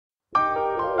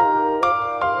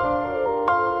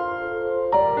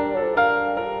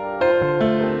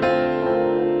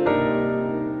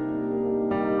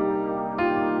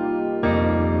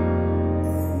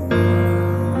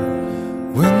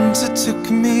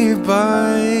me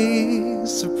by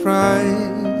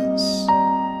surprise.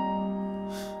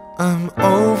 I'm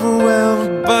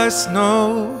overwhelmed by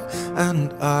snow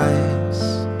and ice.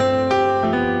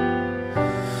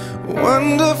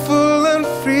 Wonderful and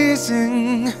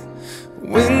freezing,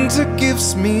 winter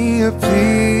gives me a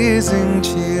pleasing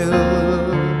chill.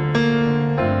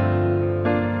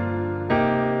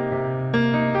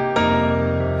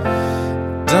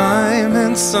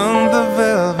 Diamonds on the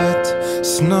velvet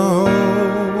snow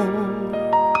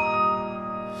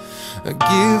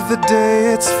give the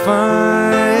day its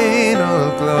final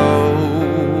glow.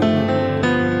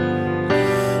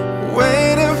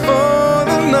 Waiting for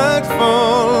the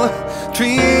nightfall,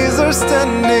 trees are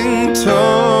standing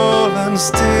tall and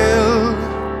still.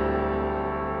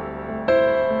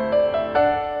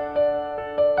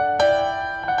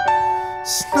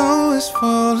 Snow is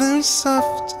falling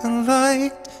soft and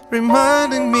light,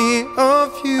 reminding me of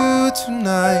you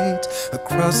tonight.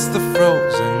 Across the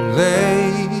frozen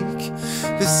lake,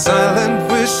 this silent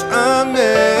wish I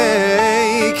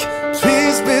make.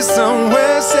 Please be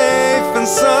somewhere safe and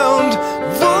sound,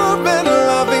 warm and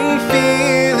loving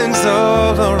feelings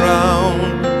all around.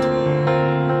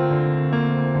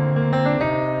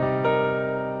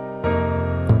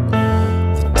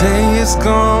 The day is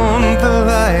gone, the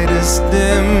light is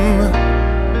dim.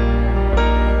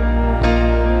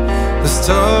 The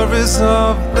stories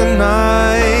of the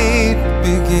night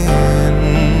begin.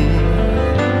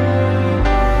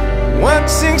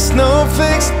 Watching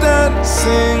snowflakes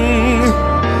dancing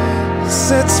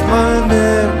sets my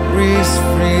memories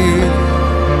free.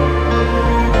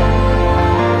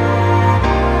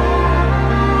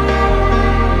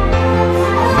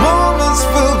 Moments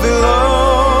will be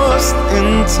lost in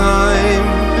time,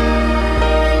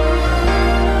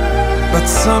 but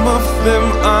some of them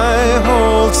I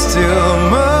hold still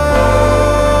mine.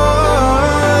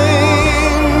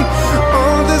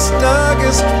 On this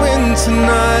darkest winter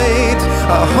night,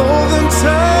 I hold them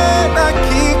tight, I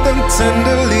keep them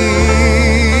tenderly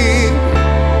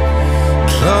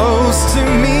close to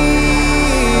me.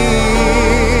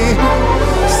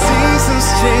 Seasons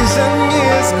change and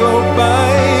years go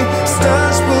by,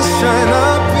 stars will shine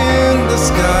up in the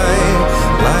sky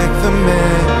like the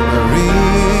memory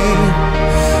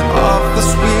of the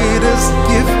sweetest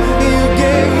gift you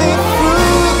gave me.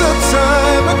 Through the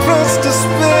time, across the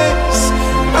space,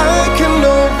 I can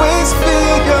always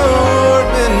feel your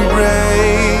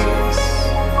embrace.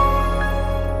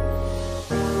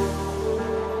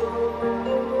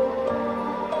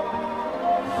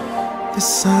 The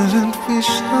silent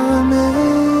wish I make,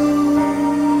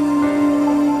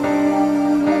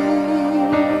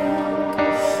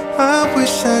 I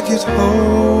wish I could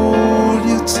hold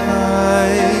you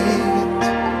tight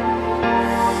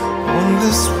on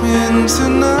this winter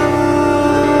night.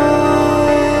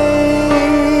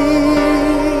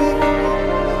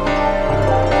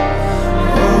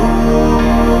 Oh,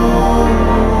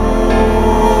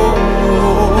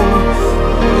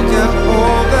 look at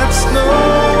all that snow.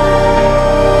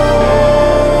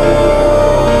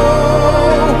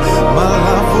 My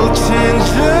love will change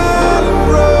and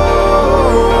grow.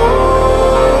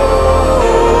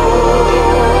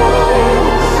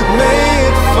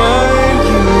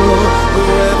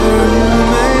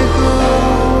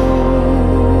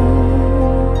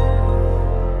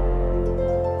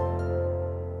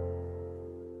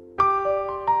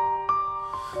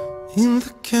 In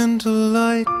the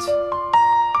candlelight,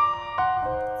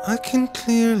 I can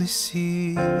clearly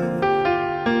see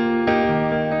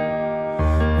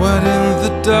what in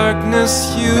the darkness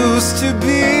used to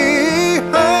be,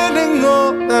 hiding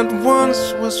all that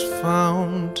once was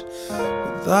found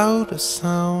without a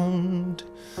sound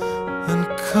and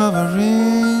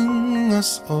covering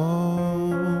us all.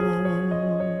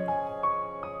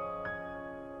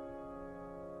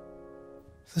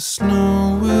 The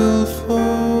snow will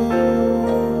fall.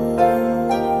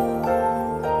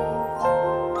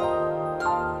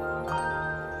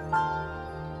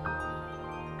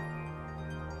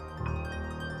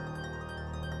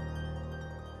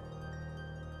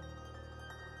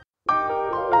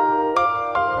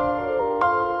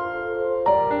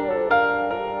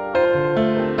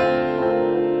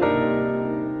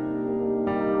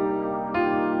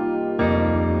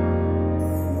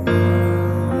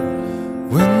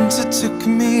 Winter took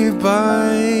me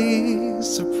by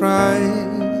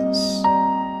surprise.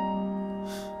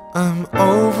 I'm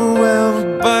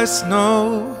overwhelmed by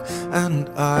snow and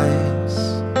ice.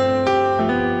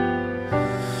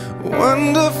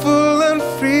 Wonderful and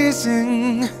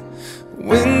freezing,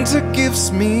 winter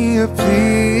gives me a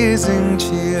pleasing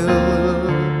chill.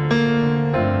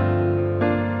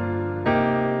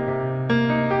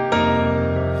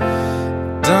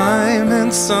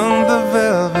 diamonds on the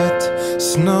velvet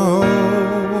snow.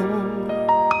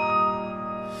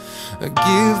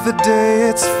 Give the day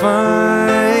its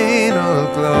final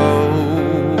glow.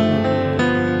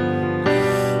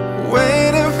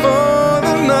 Waiting for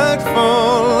the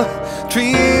nightfall,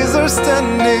 trees are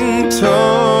standing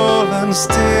tall and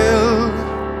still.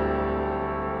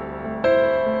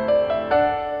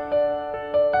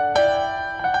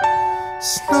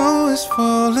 Snow is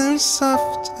falling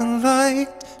soft and light,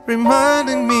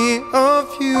 reminding me of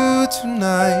you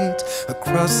tonight.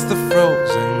 Across the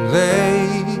frozen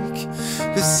lake,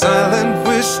 the silent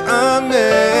wish I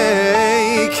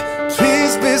make.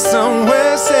 Please be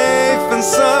somewhere safe and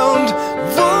sound,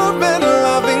 warm and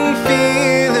loving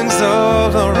feelings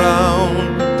all around.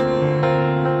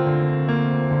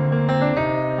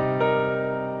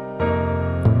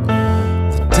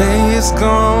 The day is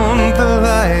gone, the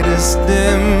light is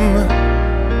dim.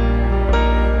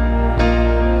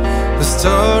 The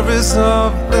stories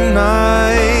of the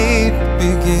night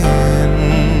begin.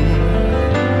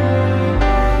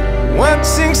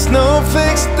 Watching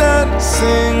snowflakes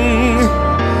dancing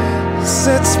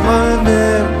sets my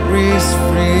memories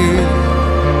free.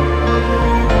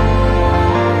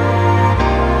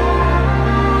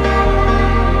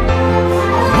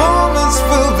 Moments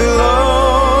will be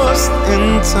lost in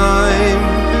time,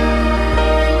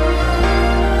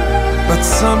 but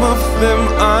some of them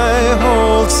I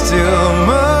hold still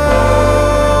mine.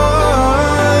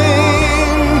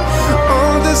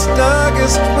 On this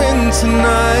darkest winter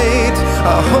night,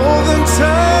 I hold them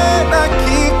tight, I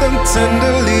keep them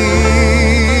tenderly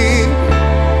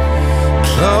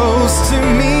close to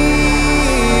me.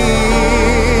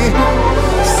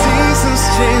 Seasons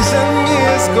change and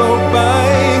years go by,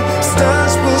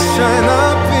 stars will shine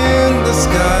up in the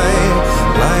sky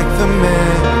like the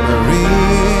memory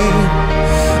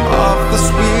of the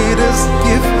sweetest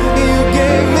gift you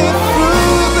gave me.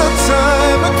 Through the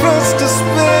time, across the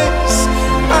space,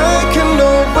 I can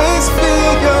always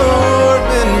feel your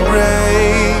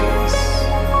embrace.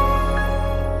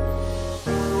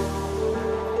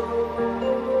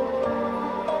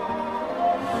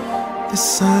 The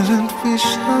silent wish I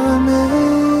make,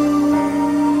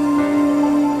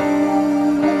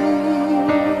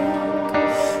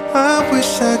 I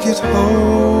wish I could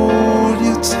hold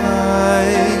you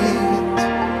tight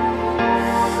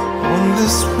on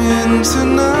this winter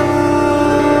night.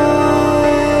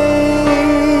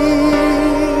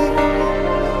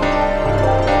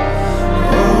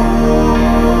 Oh,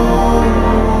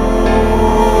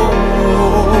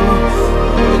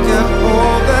 look at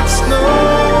all that snow.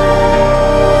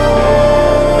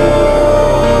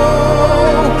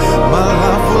 My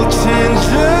life will change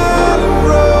and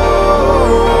grow.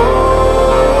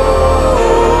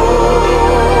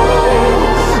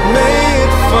 May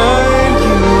it find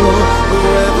you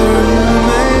wherever you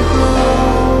may go.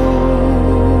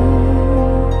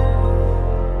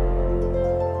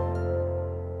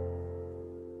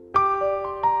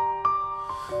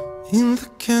 In the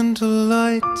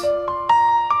candlelight,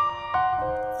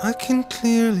 I can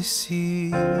clearly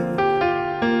see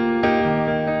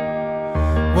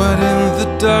what in the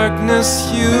darkness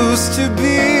used to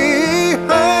be,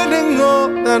 hiding all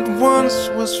that once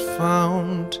was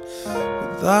found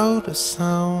without a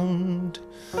sound,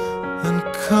 and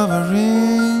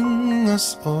covering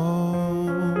us all.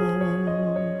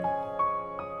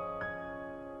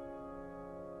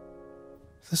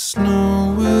 The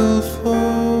snow will fall.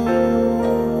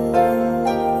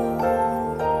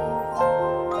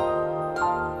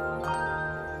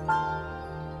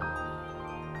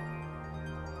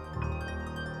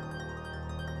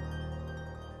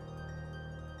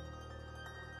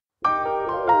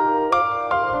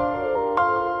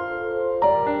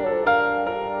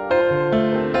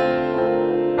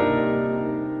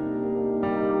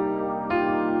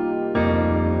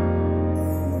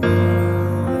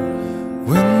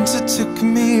 Winter took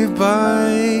me by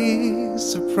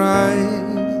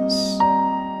surprise.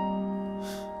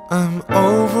 I'm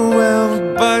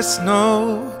overwhelmed by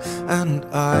snow and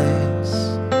ice.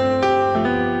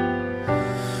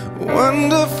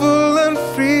 Wonderful and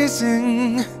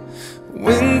freezing,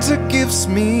 winter gives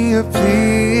me a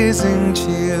pleasing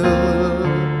chill.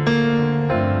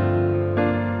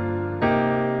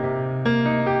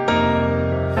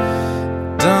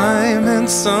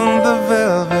 Diamonds on the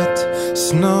velvet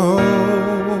snow.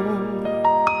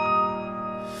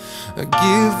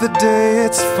 Give the day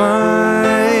its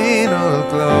final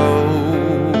glow.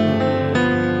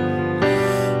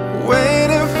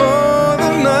 Waiting for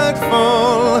the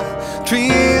nightfall,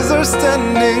 trees are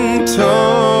standing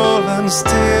tall and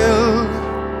still.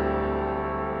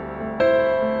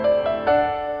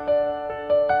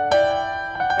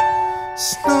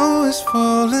 Snow is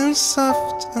falling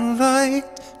soft and light,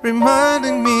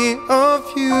 reminding me of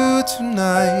you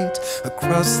tonight.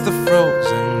 Across the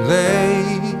frozen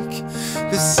lake,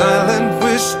 this silent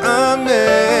wish I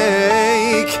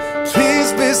make.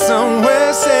 Please be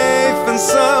somewhere safe and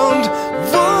sound,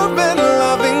 warm and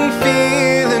loving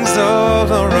feelings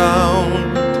all around.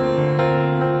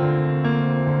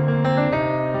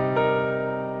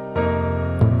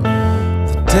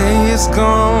 The day is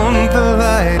gone, the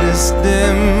light is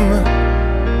dim,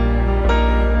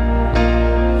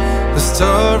 the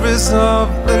stories of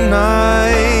the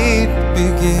night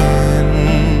begin.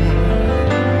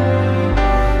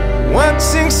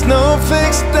 Watching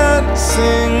snowflakes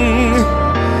dancing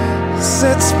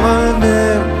sets my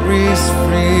memories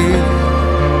free.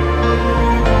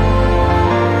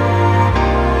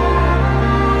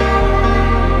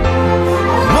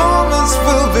 Moments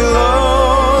will be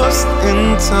lost in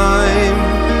time,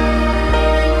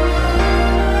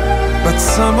 but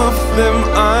some of them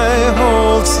I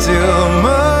hold still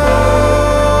mine.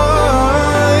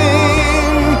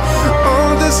 On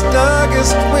this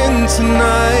darkest winter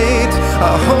night,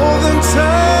 I hold them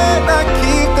tight, I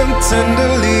keep them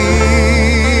tenderly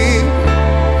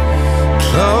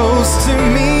close to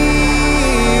me.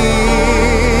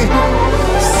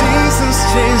 Seasons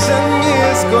change and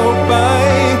years go by,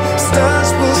 stars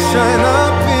will shine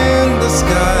up in the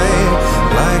sky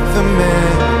like the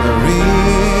memory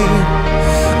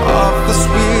of the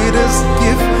sweetest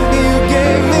gift you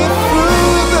gave me.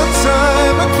 Through the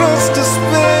time, across the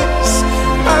space,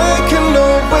 I can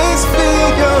always feel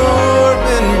your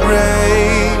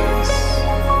embrace.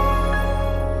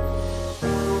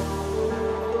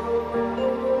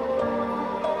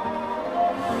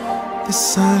 The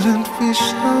silent wish I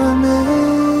make,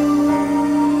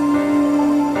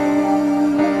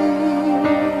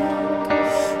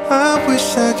 I wish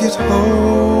I could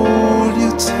hold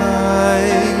you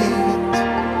tight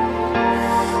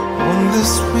on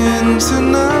this winter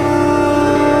night.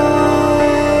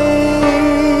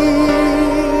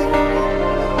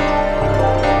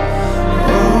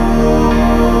 Oh,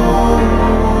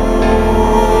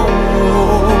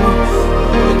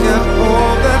 look at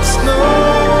all that snow.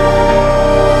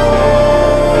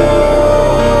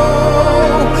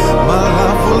 My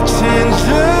life will change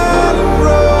and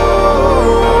grow.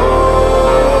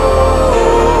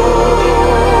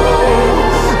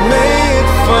 May it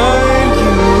find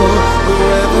you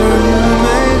wherever you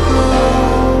may go.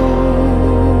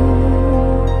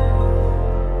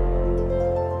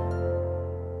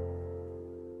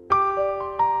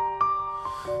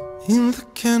 In the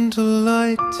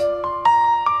candlelight,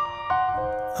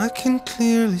 I can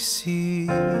clearly see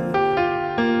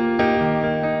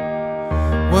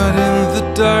what in the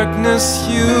darkness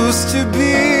used to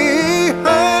be,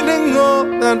 hiding all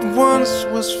that once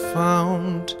was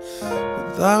found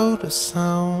without a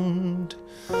sound,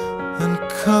 and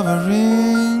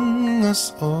covering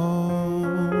us all.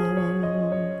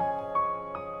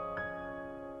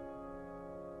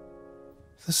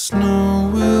 The snow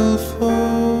will fall.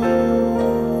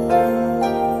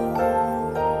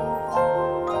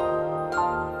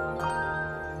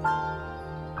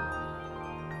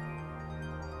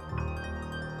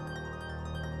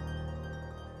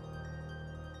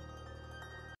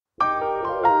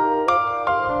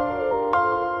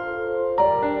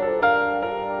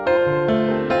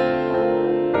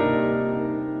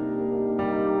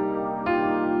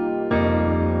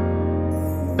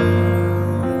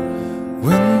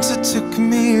 Winter took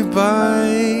me by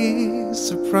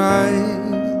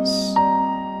surprise.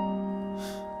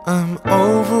 I'm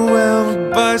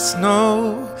overwhelmed by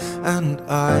snow and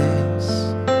ice.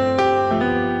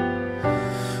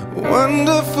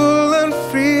 Wonderful and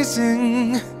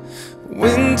freezing,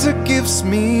 winter gives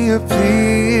me a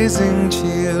pleasing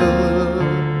chill.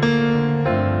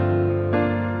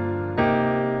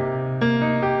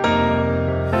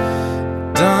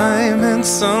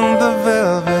 Diamonds on the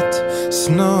velvet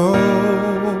snow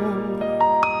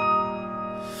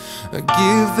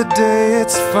give the day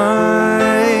its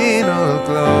final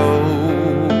glow.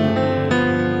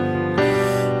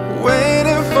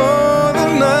 Waiting for the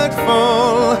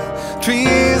nightfall,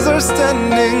 trees are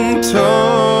standing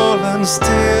tall and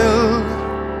still.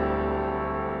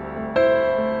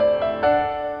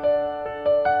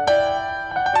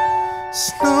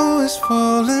 Snow is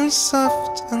falling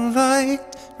soft and light,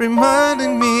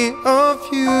 reminding me of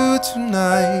you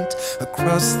tonight.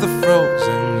 Across the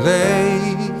frozen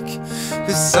lake,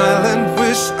 this silent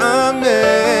wish I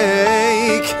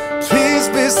make. Please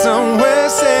be somewhere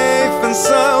safe and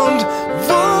sound,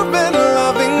 warm and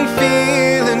loving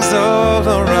feelings all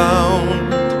around.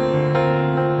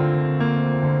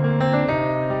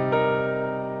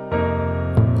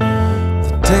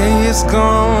 is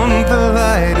gone, the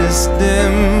light is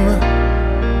dim.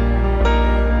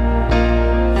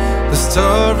 The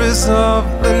stories of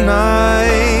the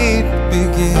night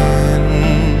begin.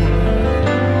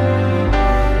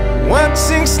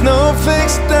 Watching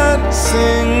snowflakes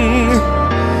dancing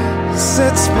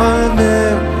sets my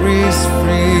memories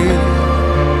free.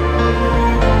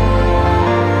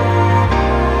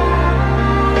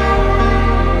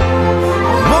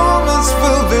 Moments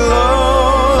will be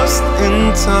lost in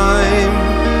time,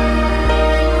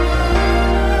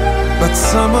 but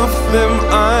some of them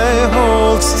I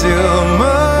hold still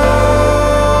mine.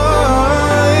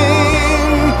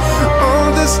 On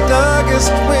this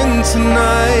darkest winter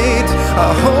night, I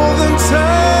hold them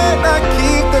tight, I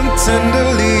keep them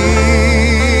tenderly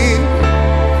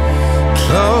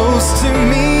close to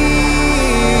me.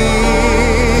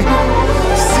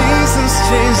 Seasons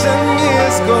change and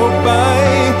years go by,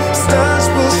 stars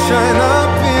will shine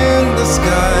up in the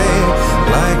sky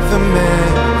like the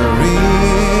memory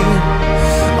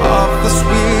of the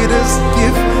sweetest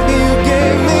gift you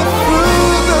gave me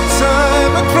through the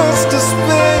time across the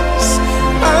space.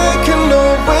 I can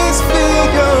always feel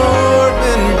your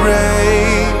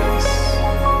embrace.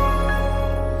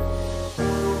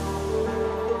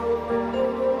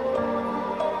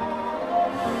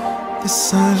 The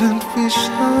silent wish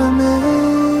I make,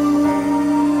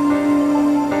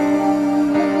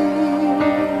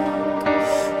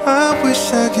 I wish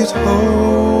I could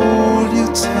hold you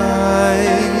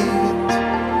tight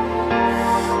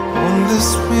on this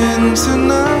winter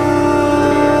night.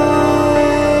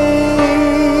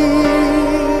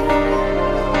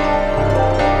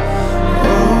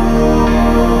 Oh,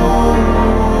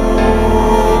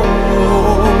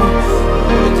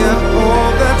 look at all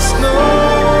that snow.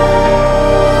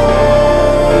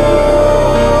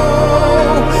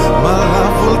 My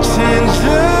love will change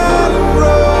and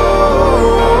grow.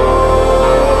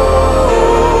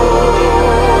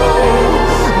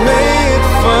 May it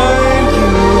find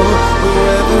you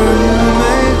wherever you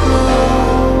may go.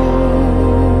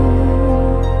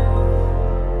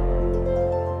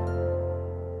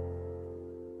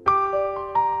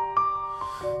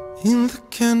 In the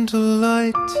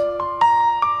candlelight,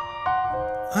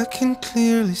 I can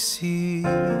clearly see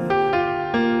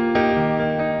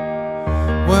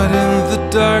what in the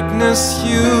darkness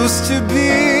used to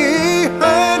be,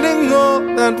 hiding all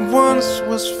that once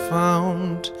was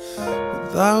found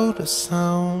without a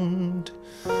sound,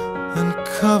 and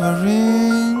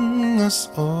covering us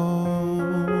all.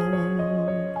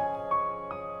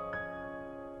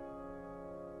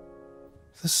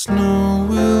 The snow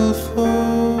will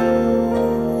fall.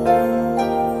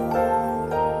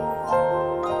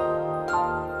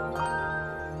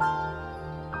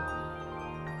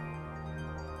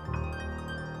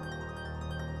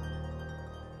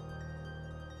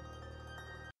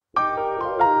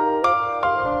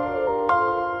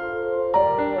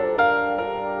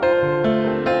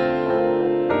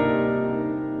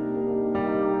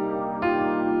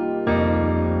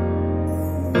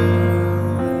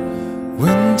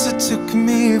 Winter took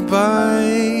me by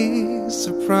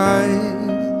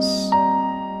surprise.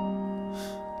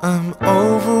 I'm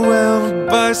overwhelmed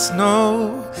by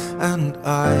snow and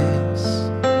ice.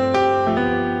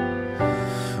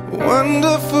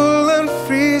 Wonderful and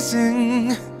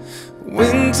freezing,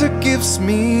 winter gives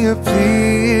me a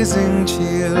pleasing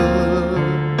chill.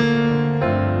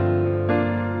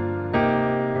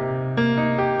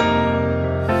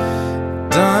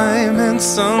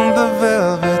 Diamonds on the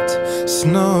velvet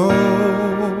snow,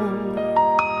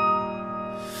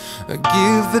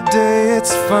 give the day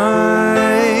its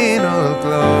final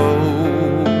glow.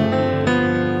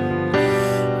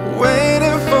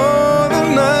 Waiting for the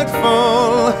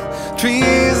nightfall,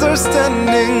 trees are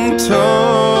standing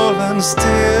tall and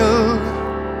still.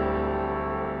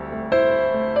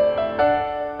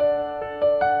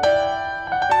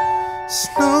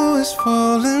 Snow is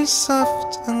falling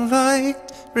soft and light,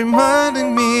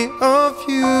 reminding me of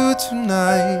you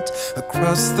tonight.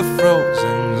 Across the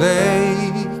frozen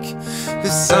lake, the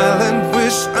silent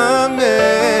wish I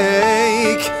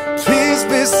make, please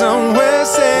be somewhere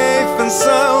safe and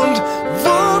sound,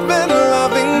 warm and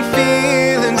loving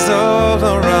feelings all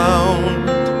around.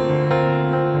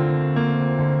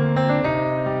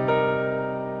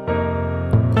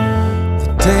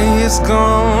 The day is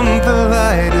gone, the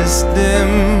light is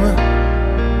dim.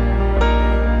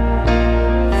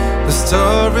 The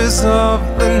stories of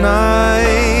the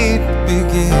night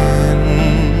begin.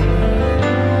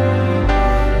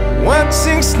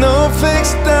 Watching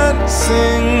snowflakes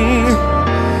dancing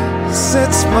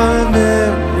sets my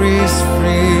memories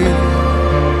free.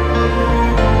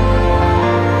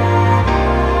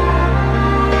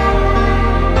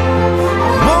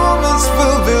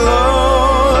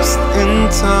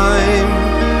 time,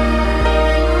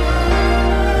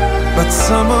 but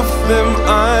some of them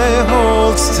I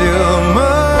hold still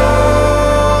mine.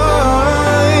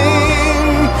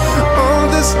 On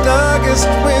this darkest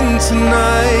winter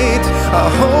night, I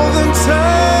hold them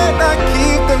tight, I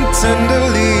keep them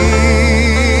tenderly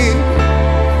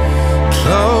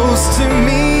close to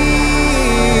me.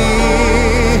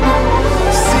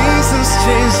 Seasons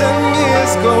change and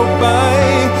years go by,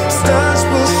 stars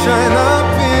will shine up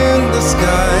in the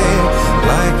sky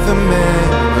like the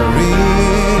memory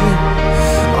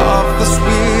of the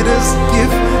sweetest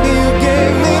gift you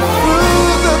gave me.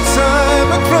 Through the time,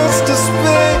 across the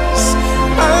space,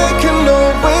 I can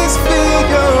always feel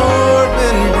your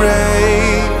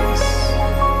embrace.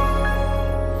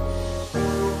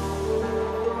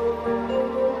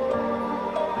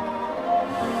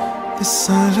 The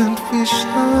silent wish I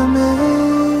make,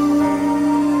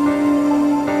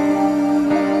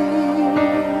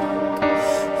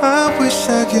 I wish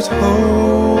I could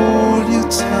hold you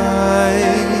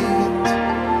tight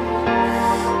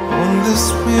on this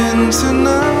winter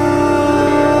night.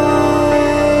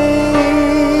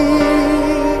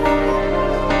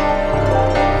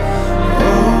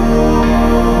 Oh,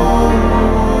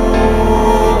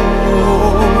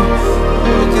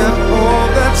 look at all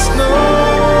that snow.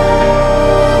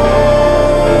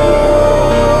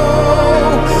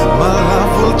 My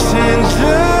love will change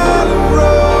and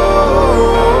grow.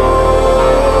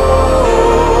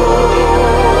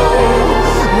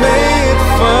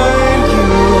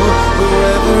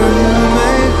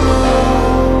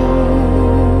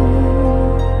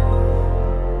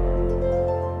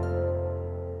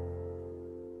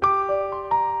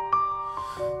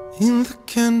 In the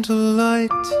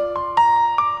candlelight,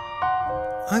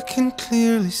 I can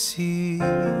clearly see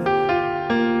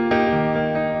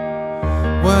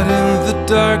what in the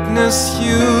darkness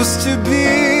used to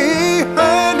be,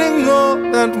 hiding all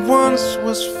that once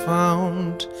was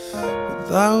found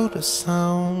without a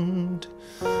sound,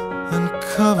 and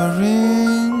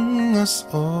covering us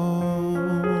all.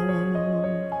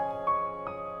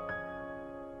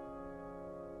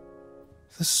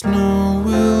 The snow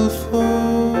will fall.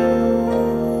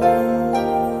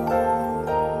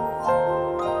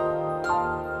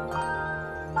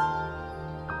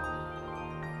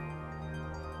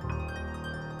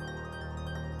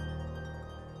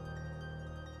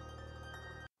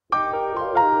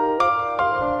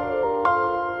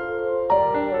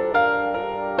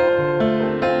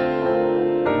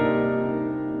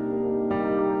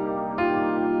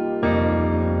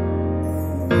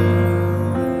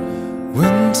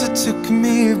 Winter took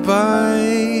me by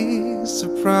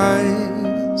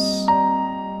surprise.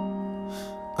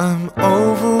 I'm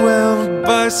overwhelmed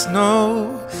by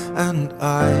snow and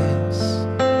ice.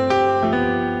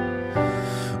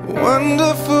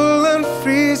 Wonderful and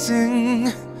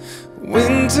freezing,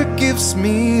 winter gives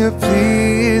me a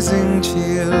pleasing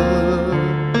chill.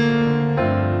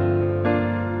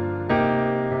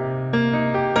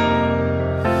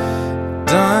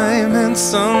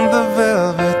 Diamonds on the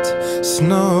velvet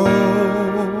snow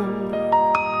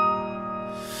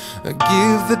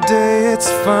give the day its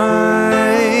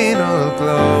final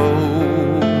glow.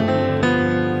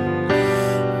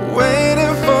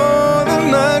 Waiting for the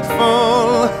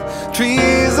nightfall,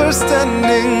 trees are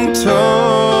standing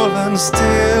tall and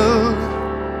still.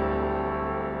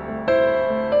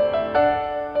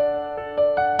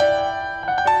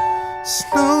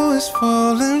 Snow is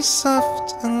falling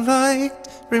soft and light,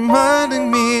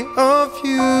 reminding me of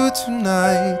you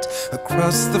tonight.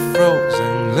 Across the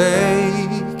frozen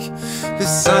lake, the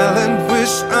silent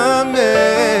wish I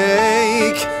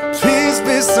make, please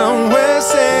be somewhere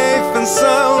safe and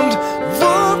sound,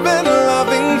 warm and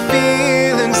loving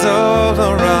feelings all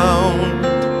around.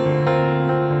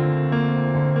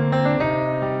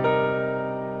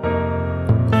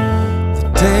 The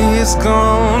day is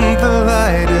gone, the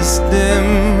light is dim,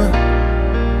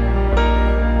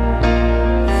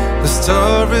 the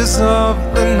stories of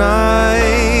the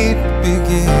night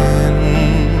begin.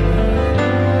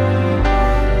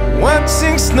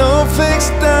 Watching snowflakes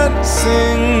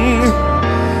dancing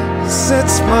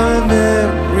sets my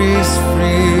memories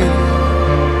free.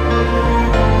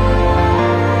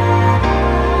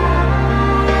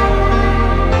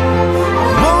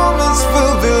 Moments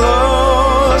will be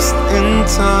lost in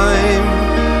time,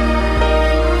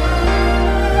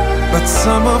 but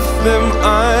some of them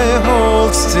I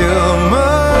hold still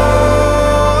mine.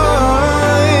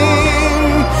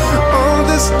 On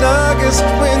this darkest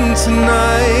winter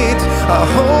night, I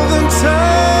hold them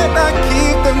tight, I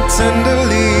keep them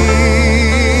tenderly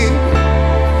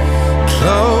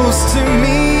close to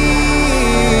me.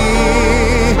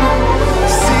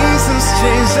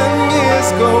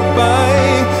 go by,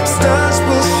 stars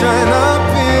will shine up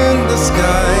in the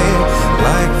sky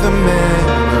like the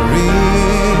memory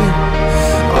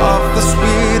of the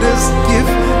sweetest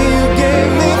gift you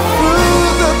gave me. Through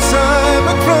the time,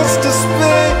 across the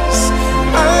space,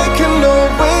 I can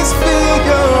always feel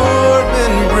your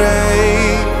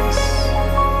embrace.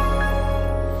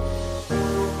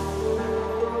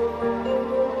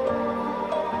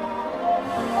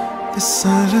 The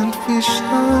silent wish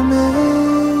I make,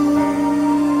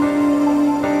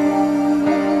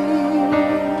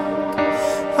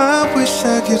 I wish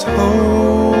I could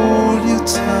hold you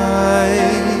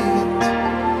tight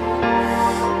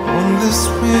on this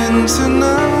winter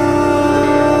night.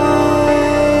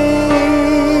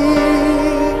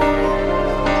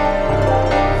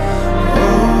 Oh,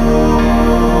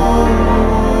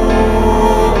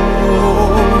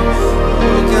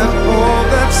 look at all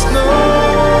that snow.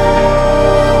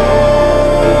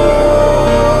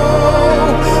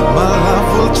 My love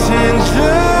will change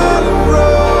and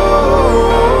grow.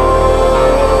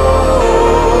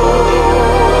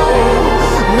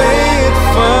 May it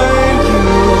find you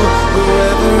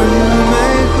wherever you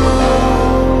may go.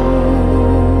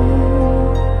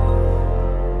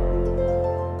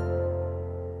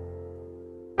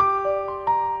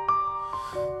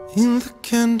 In the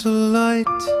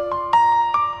candlelight,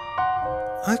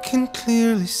 I can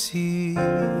clearly see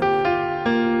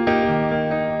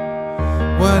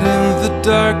what in the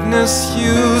darkness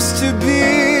used to be,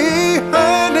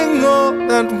 hiding all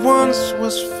that once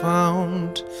was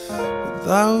found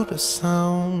without a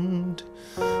sound,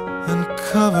 and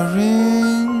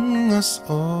covering us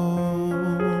all.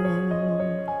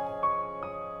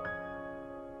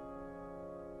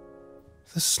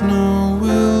 The snow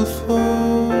will fall.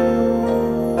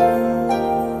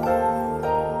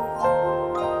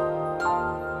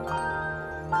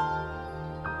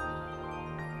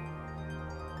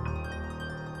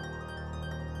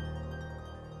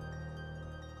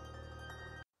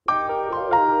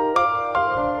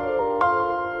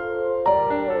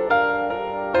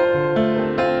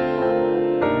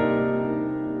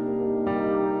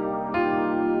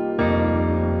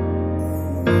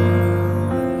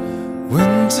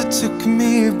 Winter took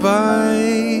me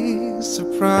by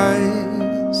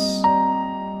surprise.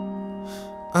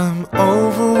 I'm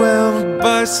overwhelmed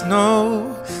by snow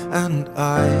and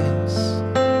ice.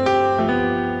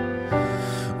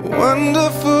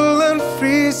 Wonderful and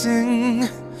freezing,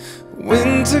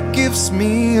 winter gives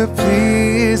me a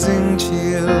pleasing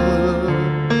chill.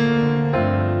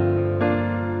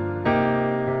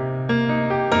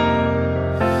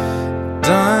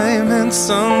 Diamonds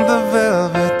on the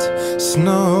velvet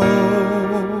snow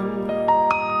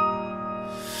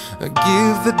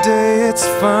give the day its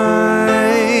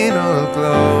final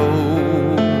glow.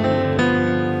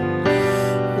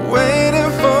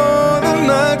 Waiting for the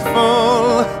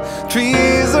nightfall,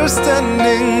 trees are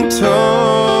standing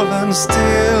tall and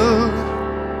still.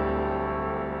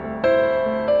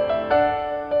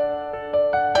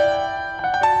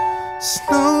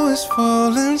 Snow is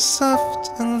falling soft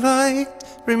and light,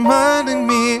 reminding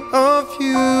me of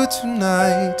you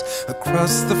tonight.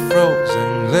 Across the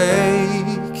frozen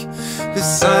lake, the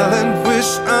silent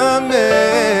wish I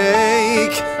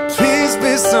make, please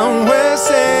be somewhere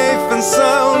safe and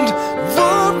sound,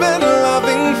 warm and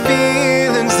loving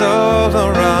feelings all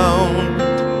around.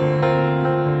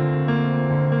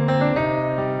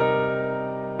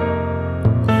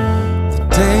 The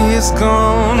day is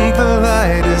gone, the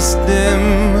light is dim,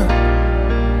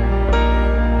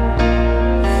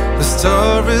 the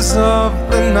stories of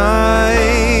the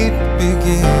night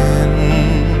begin.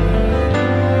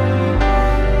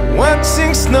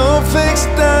 Watching snowflakes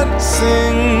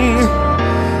dancing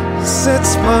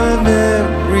sets my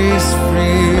memories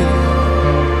free.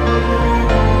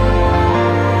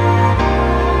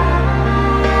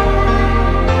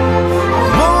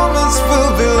 Moments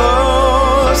will be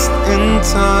lost in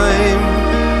time,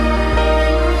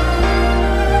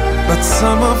 but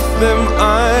some of them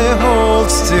I hold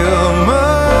still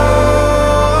mine.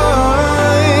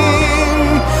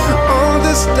 On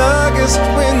this darkest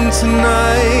winter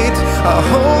night, I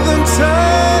hold them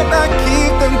tight, I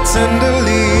keep them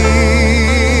tenderly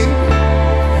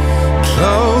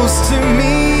close to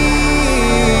me.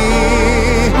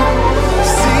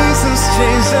 Seasons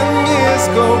change and years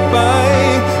go by,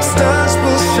 stars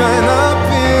will shine up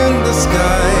in the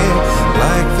sky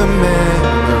like the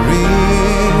memory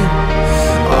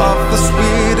of the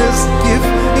sweetest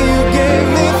gift you gave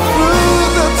me. Through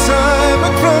the time,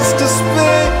 across the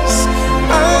space,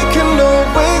 I can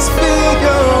always feel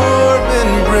your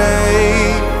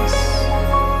embrace.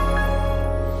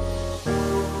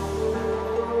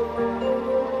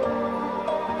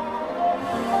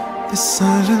 the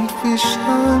silent wish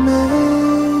I made.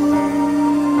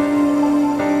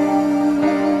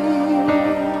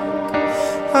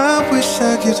 I wish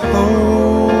I could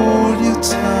hold you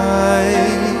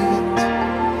tight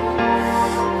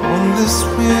on this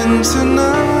winter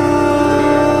night.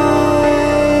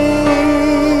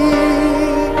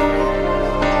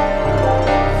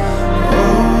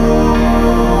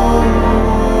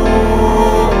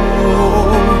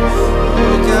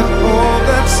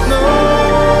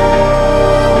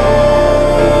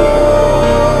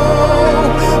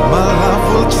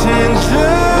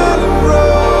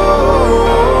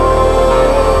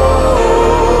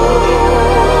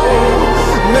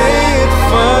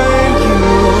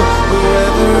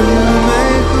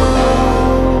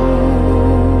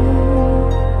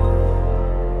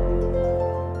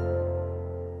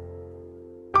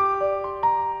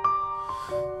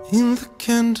 In the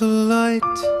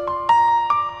candlelight,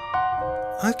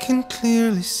 I can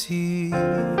clearly see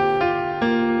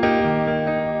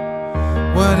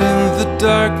what in the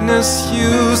darkness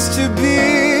used to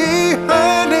be,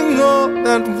 hiding all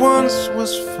that once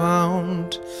was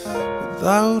found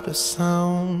without a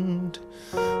sound,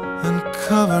 and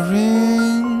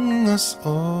covering us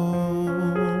all.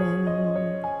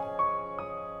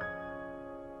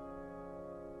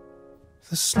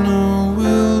 The snow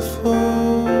will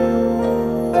fall.